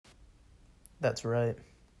That's right.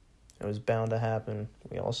 It was bound to happen.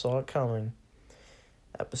 We all saw it coming.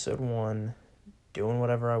 Episode 1, doing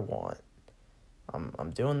whatever I want.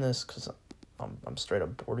 I'm doing this because I'm straight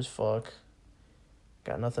up bored as fuck.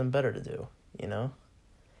 Got nothing better to do, you know?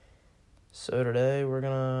 So today we're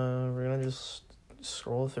gonna just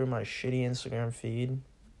scroll through my shitty Instagram feed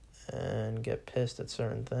and get pissed at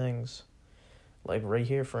certain things. Like right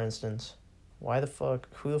here, for instance. Who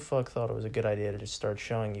the fuck thought it was a good idea to just start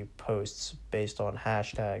showing you posts based on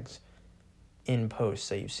hashtags in posts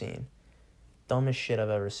that you've seen? Dumbest shit I've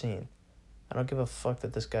ever seen. I don't give a fuck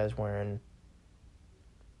that this guy's wearing...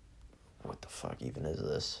 What the fuck even is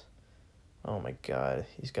this? Oh my god.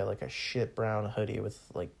 He's got like a shit brown hoodie with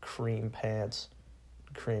like cream pants,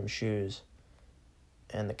 cream shoes.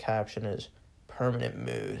 And the caption is, permanent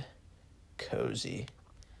mood. Cozy.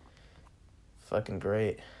 Fucking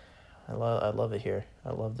great. I love it here. I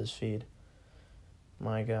love this feed.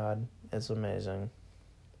 My god. It's amazing.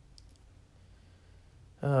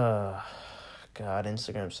 God,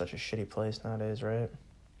 Instagram's such a shitty place nowadays, right?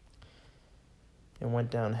 It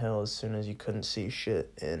went downhill as soon as you couldn't see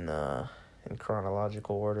shit in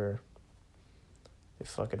chronological order. They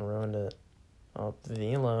fucking ruined it. Oh,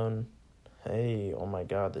 V-Lone. Hey, oh my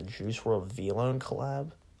god, the Juice WRLD V-Lone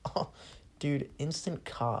collab? Oh, dude, instant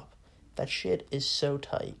cop. That shit is so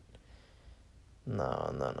tight.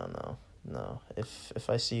 No. If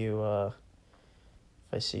I see you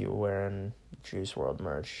wearing Juice WRLD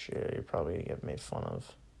merch, you're probably gonna get made fun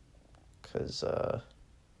of. Cause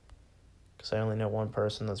I only know one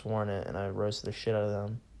person that's worn it, and I roasted the shit out of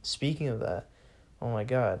them. Speaking of that, oh my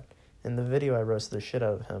god, in the video I roasted the shit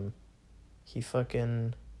out of him. He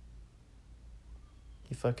fucking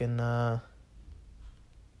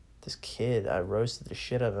this kid, I roasted the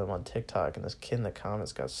shit out of him on TikTok, and this kid in the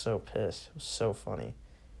comments got so pissed. It was so funny.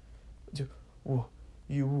 Dude,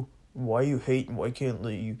 why you hating? Why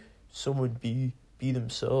can't someone be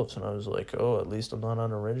themselves? And I was like, oh, at least I'm not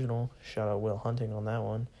unoriginal. Shout out Will Hunting on that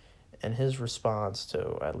one. And his response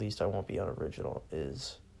to, at least I won't be unoriginal,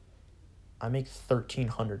 is, I make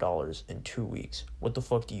 $1,300 in 2 weeks. What the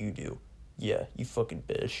fuck do you do? Yeah, you fucking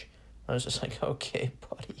bitch. I was just like, okay,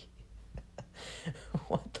 buddy.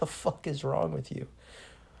 What the fuck is wrong with you?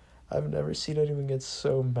 I've never seen anyone get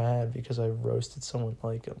so mad because I roasted someone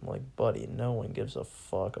like him. Like, buddy, no one gives a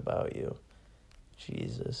fuck about you.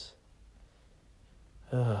 Jesus.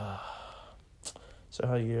 So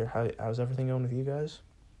how's everything going with you guys?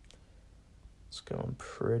 It's going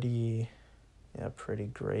pretty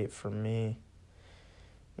great for me.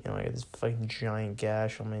 You know, I got this fucking giant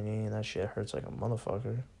gash on my knee, and that shit hurts like a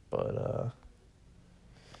motherfucker. But,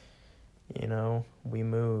 you know, we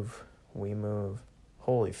move.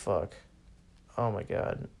 Holy fuck. Oh my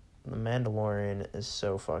god. The Mandalorian is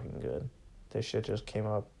so fucking good. This shit just came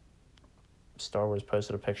up. Star Wars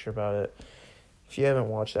posted a picture about it. If you haven't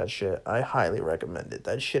watched that shit, I highly recommend it.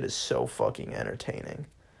 That shit is so fucking entertaining.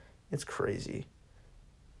 It's crazy.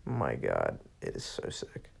 My god, it is so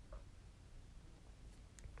sick.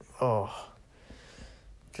 Oh.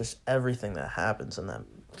 Just everything that happens in that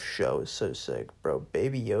show is so sick. Bro,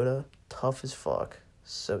 Baby Yoda, tough as fuck.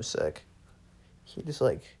 So sick. He just,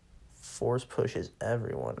 like, force pushes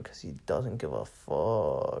everyone because he doesn't give a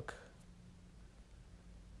fuck.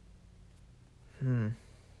 Not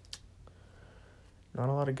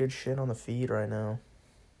a lot of good shit on the feed right now.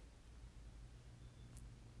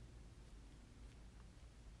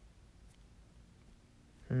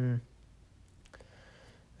 I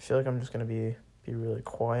feel like I'm just gonna be really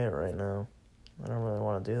quiet right now. I don't really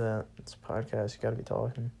want to do that. It's a podcast, you gotta be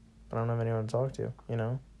talking. But I don't have anyone to talk to, you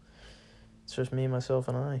know? It's just me, myself,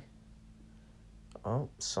 and I. Oh,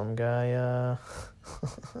 some guy, a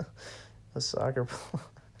soccer player.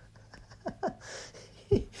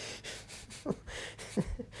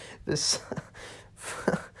 This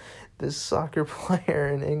soccer player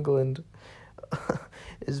in England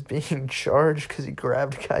is being charged because he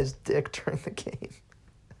grabbed a guy's dick during the game.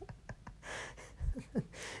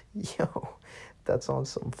 Yo, that's on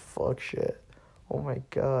some fuck shit. Oh my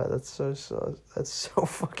god, that's so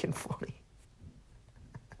fucking funny.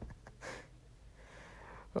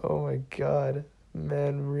 Oh my god,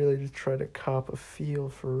 man really just tried to cop a feel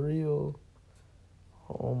for real.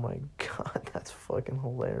 Oh my god, that's fucking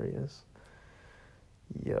hilarious.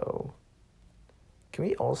 Yo. Can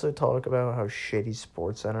we also talk about how shitty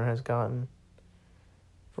SportsCenter has gotten?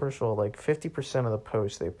 First of all, like 50% of the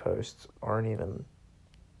posts they post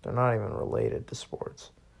they're not even related to sports.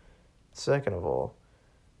 Second of all,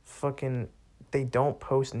 they don't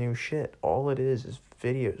post new shit. All it is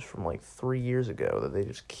videos from like 3 years ago that they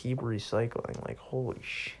just keep recycling. Like, holy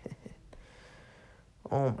shit.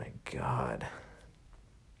 Oh my god.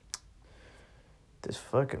 This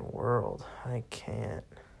fucking world. I can't.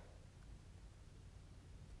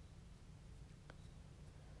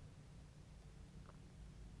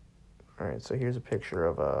 Alright, so here's a picture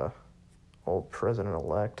of old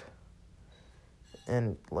president-elect.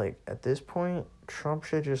 And, like, at this point, Trump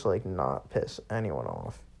should just, like, not piss anyone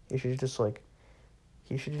off. He should just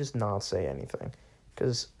not say anything.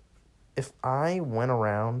 Because if I went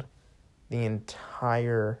around the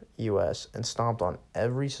entire U.S. and stomped on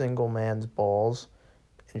every single man's balls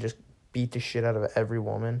and just beat the shit out of every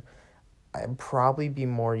woman, I'd probably be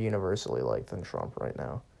more universally liked than Trump right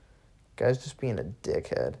now. Guy's just being a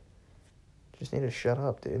dickhead. Just need to shut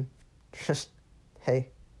up, dude. Just, hey,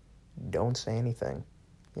 don't say anything,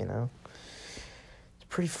 you know? It's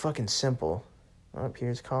pretty fucking simple. Oh,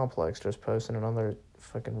 here's Complex just posting another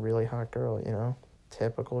fucking really hot girl, you know?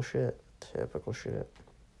 Typical shit.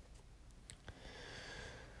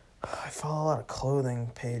 I follow a lot of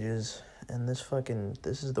clothing pages, and this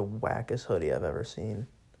is the wackest hoodie I've ever seen.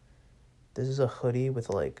 This is a hoodie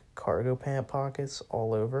with, like, cargo pant pockets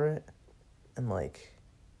all over it, and, like,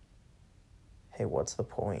 hey, what's the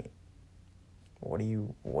point?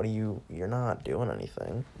 You're not doing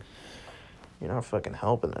anything. You're not fucking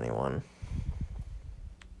helping anyone.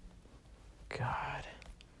 God.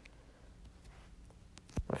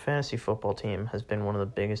 My fantasy football team has been one of the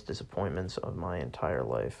biggest disappointments of my entire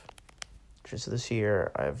life. Just this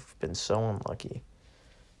year, I've been so unlucky.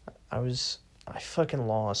 I fucking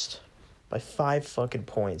lost by 5 fucking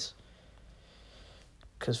points.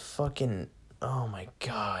 'Cause fucking, oh my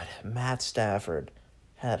god, Matt Stafford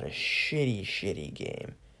had a shitty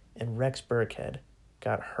game. And Rex Burkhead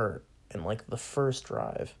got hurt in, like, the first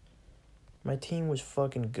drive. My team was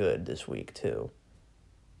fucking good this week, too.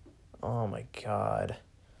 Oh my god.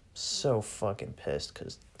 So fucking pissed,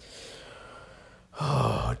 because...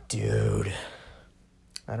 Oh, dude.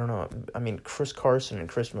 I don't know. I mean, Chris Carson and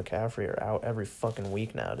Chris McCaffrey are out every fucking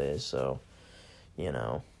week nowadays, so, you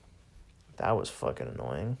know, that was fucking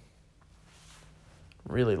annoying.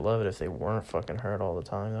 Really love it if they weren't fucking hurt all the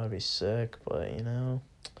time. That would be sick, but, you know,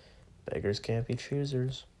 beggars can't be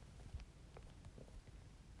choosers.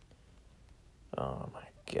 Oh my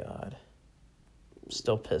god.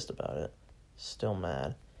 Still pissed about it. Still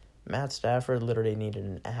mad. Matt Stafford literally needed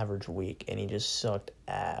an average week, and he just sucked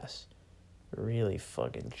ass. Really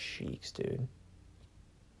fucking cheeks, dude.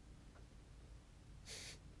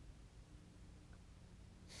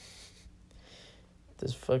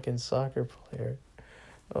 This fucking soccer player.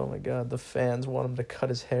 Oh my god, the fans want him to cut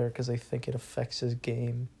his hair because they think it affects his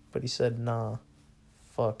game. But he said, nah,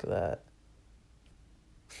 fuck that.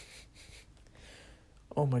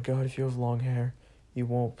 Oh my god, if you have long hair, you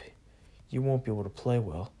won't be able to play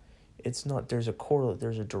well. It's not, there's a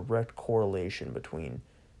direct correlation between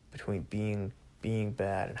being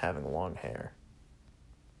bad and having long hair.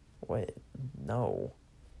 Wait, no.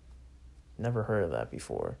 Never heard of that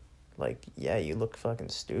before. Like, yeah, you look fucking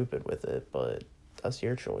stupid with it, but that's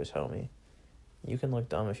your choice, homie. You can look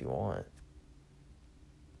dumb if you want.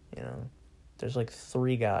 You know? There's like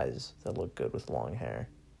 3 guys that look good with long hair.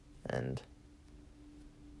 And,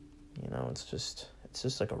 you know, it's just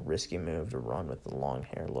like a risky move to run with the long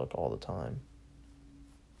hair look all the time.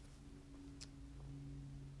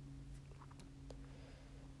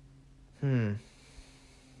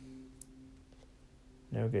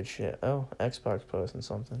 No good shit. Oh, Xbox posting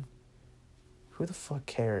something. Who the fuck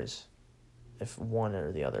cares if one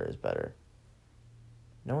or the other is better?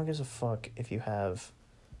 No one gives a fuck if you have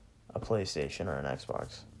a PlayStation or an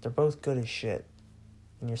Xbox. They're both good as shit.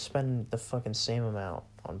 And you're spending the fucking same amount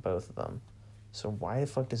on both of them. So why the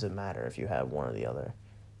fuck does it matter if you have one or the other?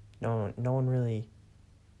 No one really,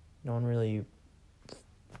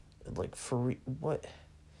 like,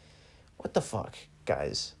 what the fuck,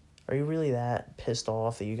 guys? Are you really that pissed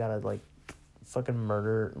off that you gotta, like, fucking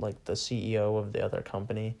murder, like, the CEO of the other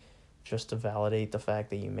company just to validate the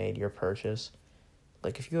fact that you made your purchase?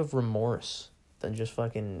 Like, if you have remorse, then just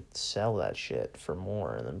fucking sell that shit for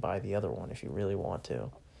more and then buy the other one if you really want to.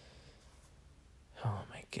 Oh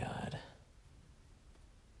my god.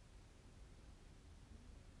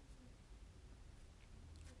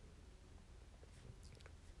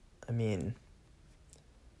 I mean,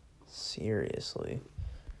 seriously.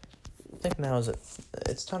 I think now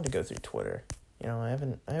it's time to go through Twitter. You know, I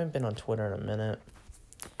haven't been on Twitter in a minute.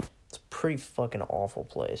 It's a pretty fucking awful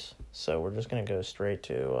place. So we're just gonna go straight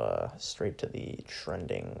to the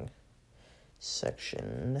trending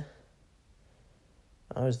section.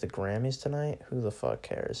 Oh, is the Grammys tonight? Who the fuck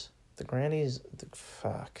cares? The Grammys,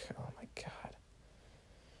 fuck. Oh my god.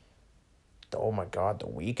 Oh my God, The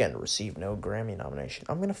Weeknd received no Grammy nomination.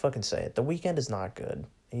 I'm gonna fucking say it. The Weeknd is not good.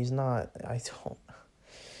 He's not. I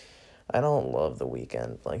don't love The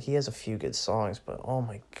Weeknd. Like, he has a few good songs, but oh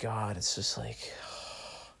my God, it's just like,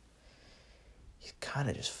 he's kind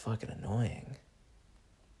of just fucking annoying.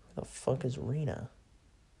 Who the fuck is Rina?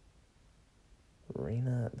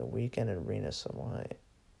 The Weeknd and Rina Sawai.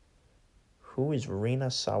 Who is Rina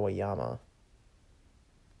Sawayama?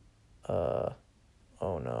 Oh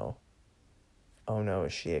no. Oh no,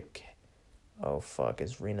 is she oh fuck,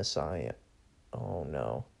 is Rina Sawayama? Oh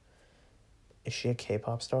no. Is she a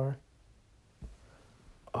K-pop star?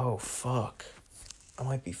 Oh fuck. I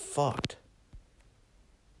might be fucked.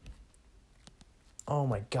 Oh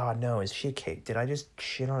my God, no, is she a K? Did I just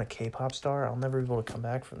shit on a K-pop star? I'll never be able to come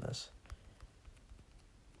back from this.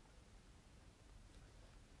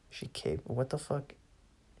 She what the fuck?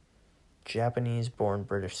 Japanese-born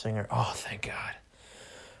British singer. Oh, thank God.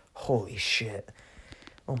 Holy shit.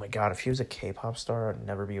 Oh my God, if he was a K-pop star, I'd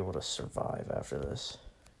never be able to survive after this.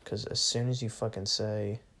 Because as soon as you fucking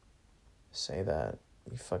say that,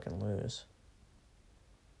 you fucking lose.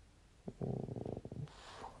 Ooh.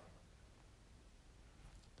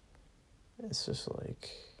 It's just like...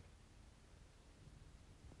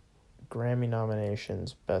 Grammy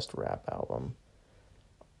nominations, best rap album.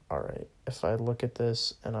 Alright, if I look at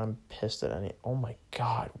this and I'm pissed at any... Oh my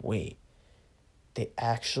God, wait. They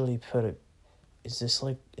actually put a... Is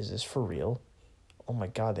this for real? Oh my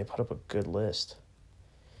God, they put up a good list.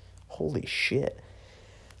 Holy shit.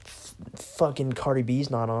 Fucking Cardi B's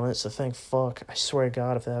not on it, so thank fuck. I swear to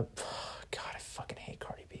God, if that... God, I fucking hate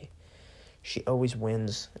Cardi B. She always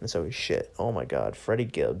wins, and it's always shit. Oh my God, Freddie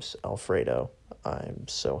Gibbs, Alfredo. I'm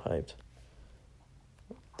so hyped.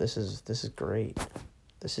 This is great.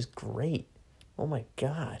 This is great. Oh my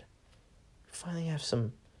God. Finally have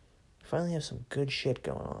some good shit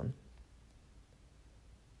going on.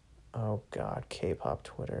 Oh God, K-pop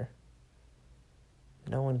Twitter.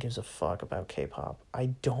 No one gives a fuck about K-pop. I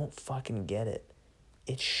don't fucking get it.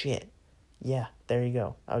 It's shit. Yeah, there you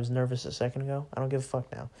go. I was nervous a second ago. I don't give a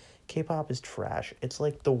fuck now. K-pop is trash. It's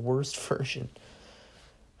like the worst version.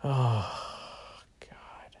 Oh,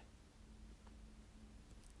 God.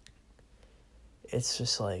 It's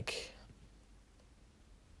just like...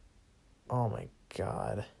 Oh my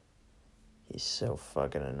God. He's so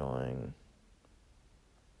fucking annoying.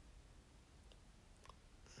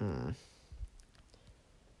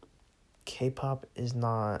 K-pop is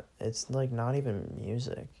not... It's like not even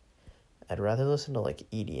music. I'd rather listen to like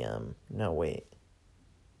EDM. No, wait.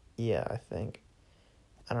 Yeah, I think.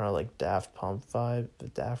 I don't know, like Daft Punk vibes,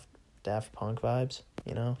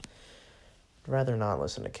 you know? I'd rather not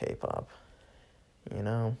listen to K-pop, you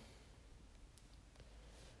know?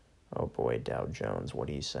 Oh boy, Dow Jones, what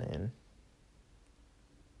are you saying?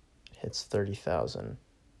 Hits 30,000.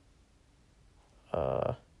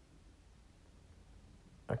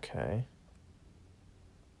 Okay.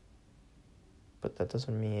 But that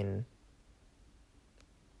doesn't mean...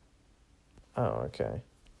 Oh, okay.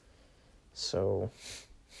 So,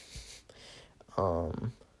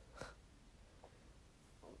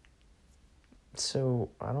 so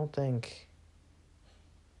I don't think...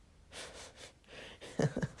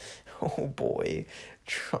 Oh boy,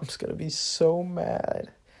 Trump's gonna be so mad.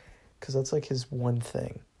 Because that's like his one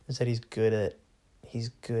thing, is that he's good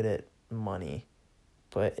at money.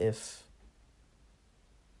 But if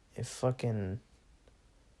fucking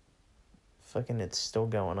it's still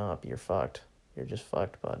going up, you're fucked. You're just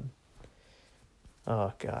fucked, bud.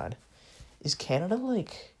 Oh, God. Is Canada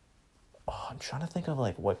like... Oh, I'm trying to think of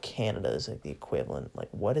like what Canada is like the equivalent. Like,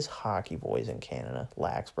 what is Hockey Boys in Canada?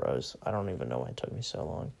 Lax Bros. I don't even know why it took me so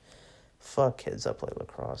long. Fuck kids that play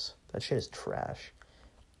lacrosse. That shit is trash.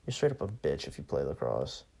 You're straight up a bitch if you play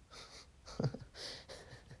lacrosse.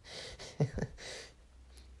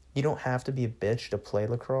 You don't have to be a bitch to play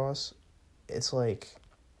lacrosse. It's like,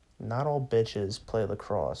 not all bitches play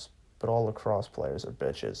lacrosse, but all lacrosse players are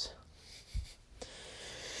bitches.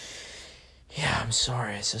 Yeah, I'm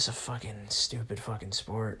sorry. It's just a fucking stupid fucking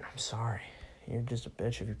sport. I'm sorry. You're just a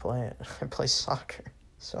bitch if you play it. I play soccer,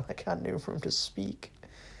 so I got no room to speak.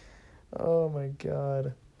 Oh my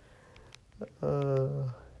God.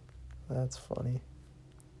 That's funny.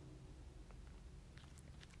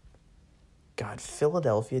 God,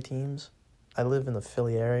 Philadelphia teams. I live in the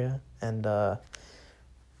Philly area, and I'm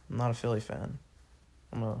not a Philly fan.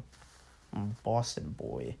 I'm a Boston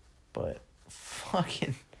boy, but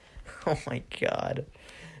fucking, oh my God.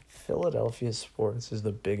 Philadelphia sports is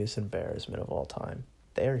the biggest embarrassment of all time.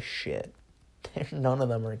 They're shit. None of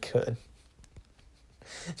them are good.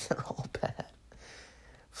 They're all bad.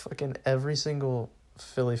 Fucking every single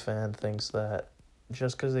Philly fan thinks that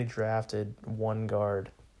just because they drafted one guard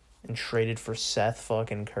and traded for Seth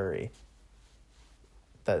fucking Curry,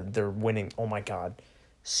 that they're winning. Oh my God.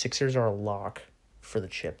 Sixers are a lock for the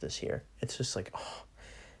chip this year. It's just like, oh,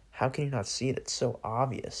 how can you not see it? It's so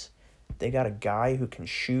obvious. They got a guy who can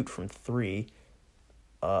shoot from three.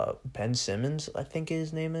 Ben Simmons, I think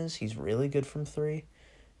his name is. He's really good from three.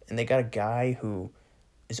 And they got a guy who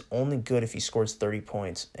is only good if he scores 30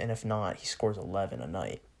 points. And if not, he scores 11 a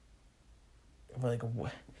night. We're like,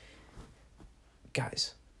 what?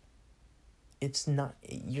 Guys,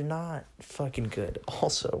 you're not fucking good.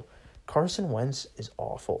 Also, Carson Wentz is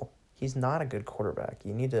awful. He's not a good quarterback.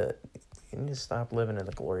 You need to stop living in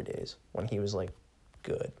the glory days when he was, like,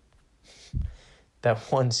 good. That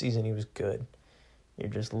one season he was good. You're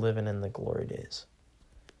just living in the glory days.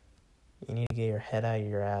 You need to get your head out of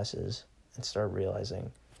your asses and start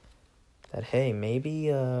realizing that, hey, maybe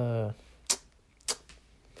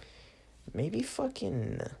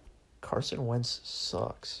fucking Carson Wentz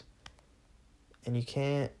sucks. And you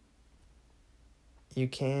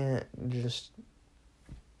just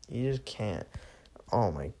can't.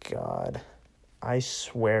 Oh my God. I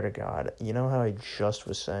swear to God. You know how I just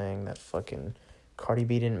was saying that fucking Cardi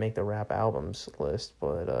B didn't make the rap albums list,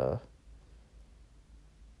 but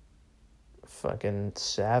fucking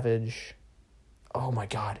Savage. Oh my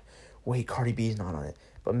God. Wait, Cardi B's not on it,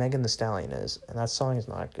 but Megan Thee Stallion is, and that song is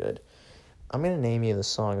not good. I'm gonna name you the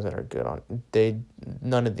songs that are good on.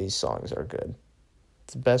 None of these songs are good.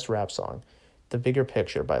 It's the best rap song. The Bigger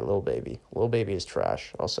Picture by Lil Baby. Lil Baby is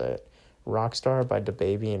trash, I'll say it. Rockstar by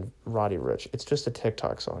DaBaby and Roddy Ricch. It's just a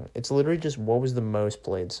TikTok song. It's literally just what was the most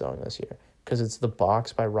played song this year. Because it's The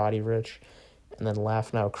Box by Roddy Ricch, and then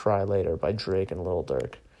Laugh Now, Cry Later by Drake and Lil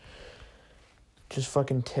Durk. Just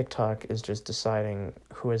fucking TikTok is just deciding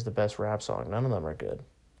who has the best rap song. None of them are good.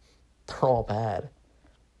 They're all bad.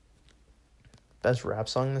 Best rap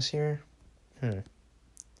song this year? I'd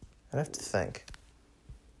have to think.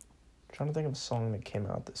 I'm trying to think of a song that came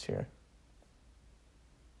out this year.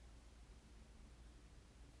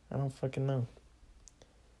 I don't fucking know.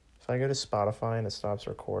 If I go to Spotify and it stops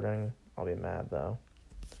recording, I'll be mad though.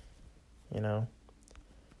 You know?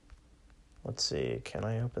 Let's see. Can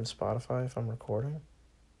I open Spotify if I'm recording?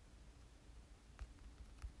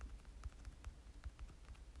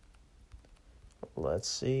 Let's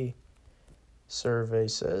see. Survey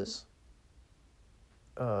says.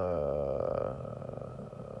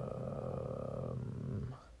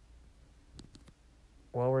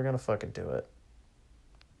 Well, we're gonna fucking do it.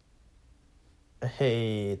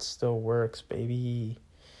 Hey, it still works, baby.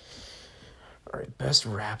 Alright, best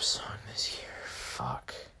rap song this year.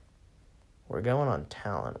 Fuck. We're going on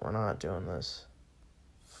talent. We're not doing this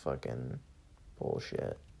fucking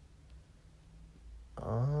bullshit.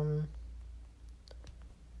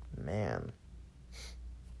 Man.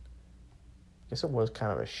 Guess it was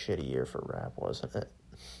kind of a shitty year for rap, wasn't it?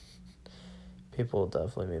 People will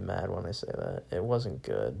definitely be mad when I say that. It wasn't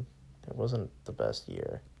good. It wasn't the best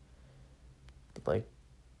year. Like,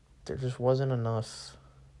 there just wasn't enough.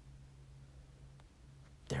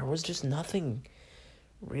 There was just nothing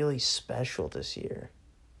really special this year.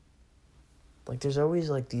 Like, there's always,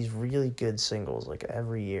 like, these really good singles, like,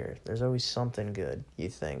 every year. There's always something good, you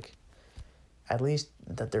think. At least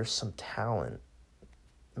that there's some talent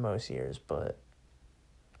most years, but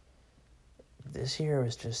this year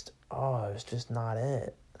was just, it was just not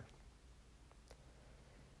it.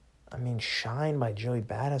 I mean, Shine by Joey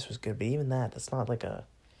Badass was good, but even that's not like a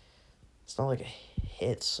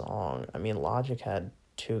hit song. I mean, Logic had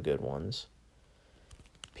 2 good ones.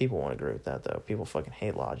 People won't agree with that, though. People fucking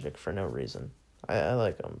hate Logic for no reason. I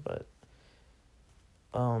like them, but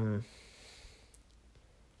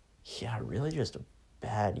yeah, really just a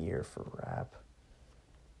bad year for rap.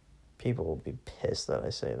 People will be pissed that I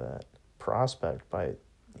say that. Prospect by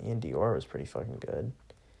Ian Dior was pretty fucking good.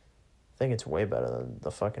 I think it's way better than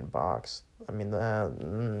The Fucking Box. I mean,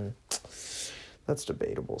 that's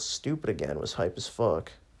debatable. Stupid Again was hype as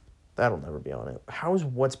fuck. That'll never be on it.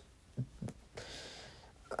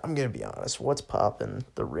 I'm gonna be honest. What's Poppin'?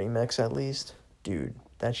 The remix, at least? Dude,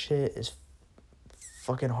 that shit is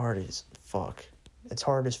fucking hard as fuck. It's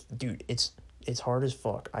hard as... Dude, it's hard as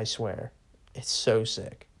fuck, I swear. It's so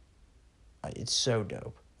sick. It's so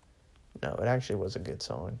dope. No, it actually was a good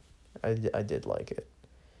song. I did like it.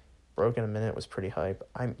 Broken a Minute was pretty hype.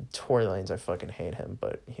 Tory Lanez, I fucking hate him,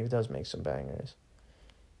 but he does make some bangers.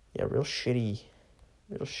 Yeah, real shitty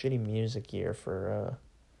music year for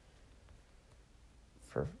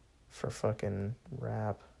fucking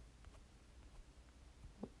rap.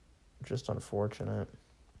 Just unfortunate.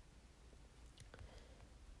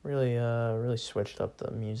 Really switched up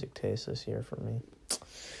the music taste this year for me.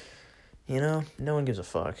 You know, no one gives a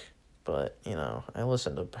fuck. But, you know, I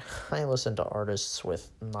listen to artists with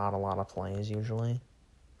not a lot of plays usually.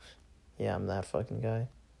 Yeah, I'm that fucking guy.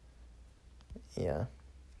 Yeah.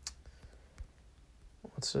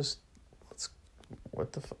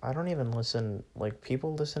 I don't even listen, like,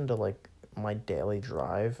 people listen to, like, my daily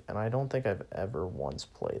drive, and I don't think I've ever once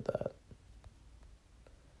played that.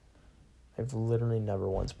 I've literally never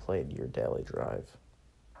once played your daily drive.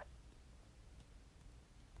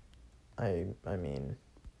 I mean,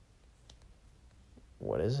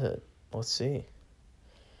 what is it? Let's see.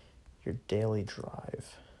 Your daily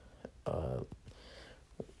drive.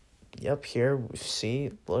 Yep, here,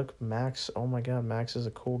 see, look, Max, oh my god, Max is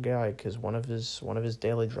a cool guy, because one of his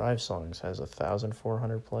daily drive songs has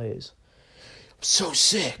 1,400 plays. I'm so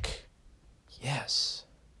sick! Yes.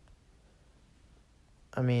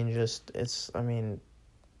 I mean,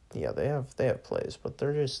 yeah, they have plays, but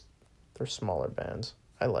they're smaller bands.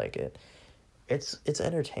 I like it. It's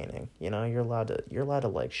entertaining, you know, you're allowed to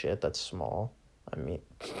like shit that's small. I mean,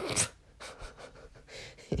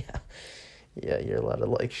 yeah. Yeah, you're allowed to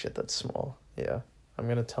like shit that's small. Yeah. I'm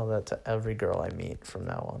gonna tell that to every girl I meet from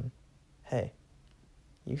now on. Hey,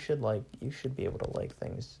 you should be able to like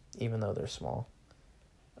things even though they're small.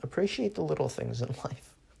 Appreciate the little things in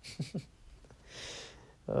life.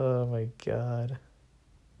 Oh my god.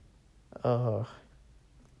 Oh,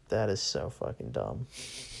 that is so fucking dumb.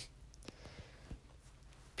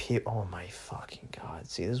 Oh my fucking god.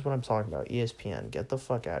 See, this is what I'm talking about. ESPN, get the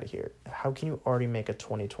fuck out of here. How can you already make a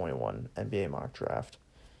 2021 NBA mock draft?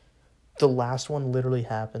 The last one literally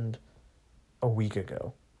happened a week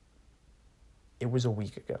ago. It was a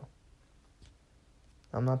week ago.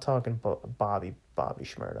 I'm not talking Bobby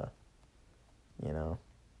Shmurda. You know?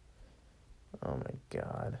 Oh my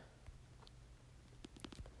god.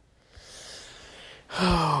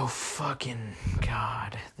 Oh, fucking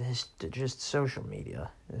god. This, just social media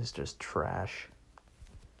is just trash.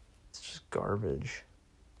 It's just garbage.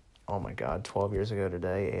 Oh my god, 12 years ago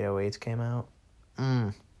today, 808s came out.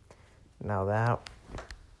 Now that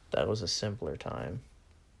was a simpler time.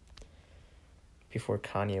 Before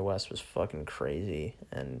Kanye West was fucking crazy,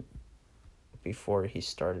 and before he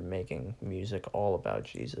started making music all about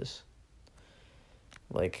Jesus.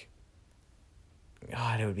 Like,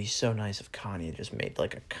 God, it would be so nice if Kanye just made,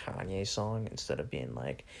 like, a Kanye song instead of being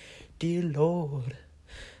like, Dear Lord,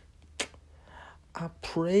 I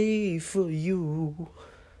pray for you.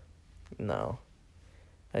 No.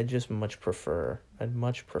 I'd much prefer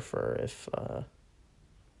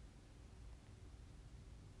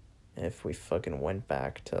if we fucking went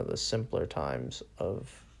back to the simpler times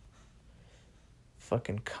of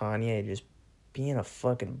fucking Kanye just being a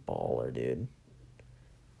fucking baller, dude.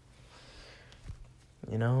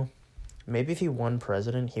 You know? Maybe if he won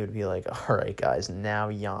president, he would be like, alright guys, now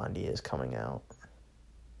Yandhi is coming out.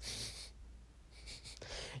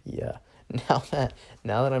 Yeah. Now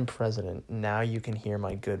that I'm president, now you can hear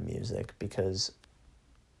my good music, because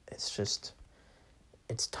it's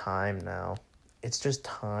time now. It's just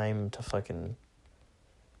time to fucking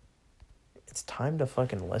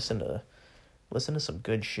listen to some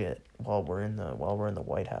good shit while we're in the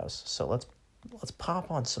White House. So let's pop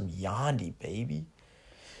on some Yandhi, baby.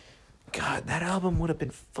 God, that album would have been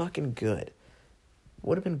fucking good.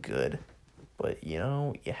 Would have been good. But, you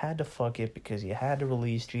know, you had to fuck it because you had to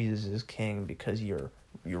release Jesus is King because you're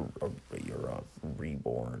a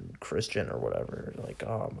reborn Christian or whatever. Like,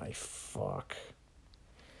 oh my fuck.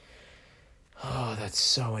 Oh, that's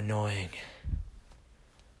so annoying.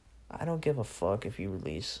 I don't give a fuck if you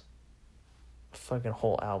release a fucking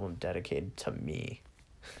whole album dedicated to me.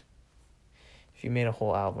 If you made a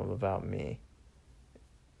whole album about me,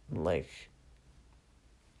 like,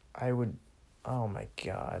 oh my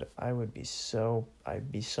god, I'd be so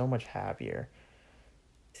much happier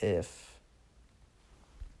if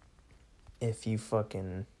you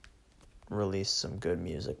fucking released some good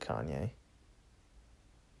music, Kanye.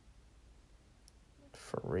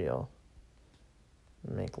 For real.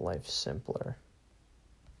 Make life simpler.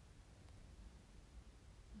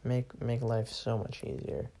 Make life so much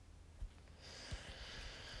easier.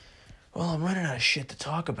 Well, I'm running out of shit to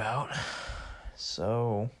talk about.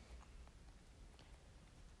 So,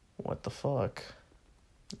 what the fuck?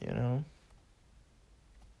 You know?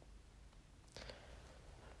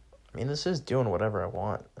 I mean, this is doing whatever I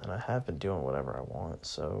want, and I have been doing whatever I want,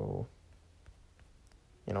 so,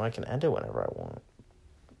 you know, I can end it whenever I want.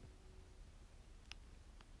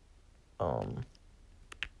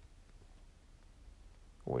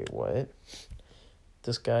 Wait, what?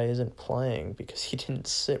 This guy isn't playing because he didn't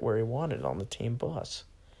sit where he wanted on the team bus.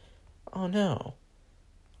 Oh no.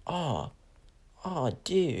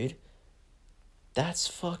 Dude. That's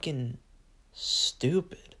fucking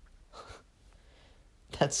stupid.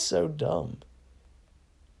 That's so dumb.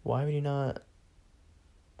 Why would he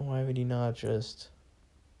not just...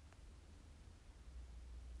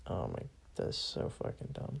 Oh my, that's so fucking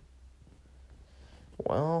dumb.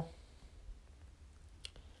 Well,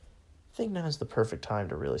 I think now is the perfect time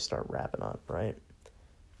to really start wrapping up, right?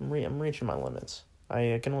 I'm reaching my limits.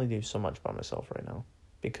 I can only do so much by myself right now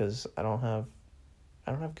because I don't have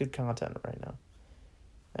good content right now.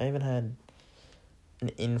 I haven't had an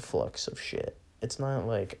influx of shit. It's not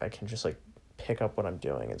like I can just like pick up what I'm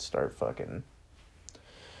doing and start fucking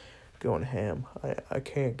going ham. I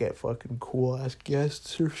can't get fucking cool ass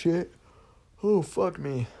guests or shit. Oh, fuck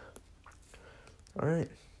me. Alright.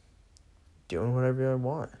 Doing whatever I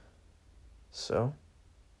want. So,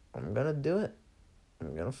 I'm gonna do it.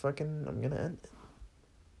 I'm gonna end it.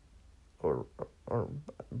 Or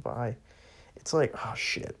bye. It's like, oh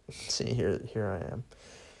shit. See, here I am.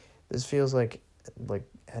 This feels like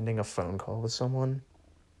ending a phone call with someone.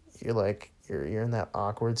 You're like, you're in that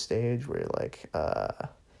awkward stage where you're like,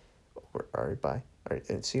 alright, bye.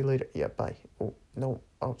 Alright, see you later. Yeah, bye. Oh, no.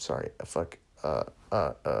 Oh, sorry. Fuck.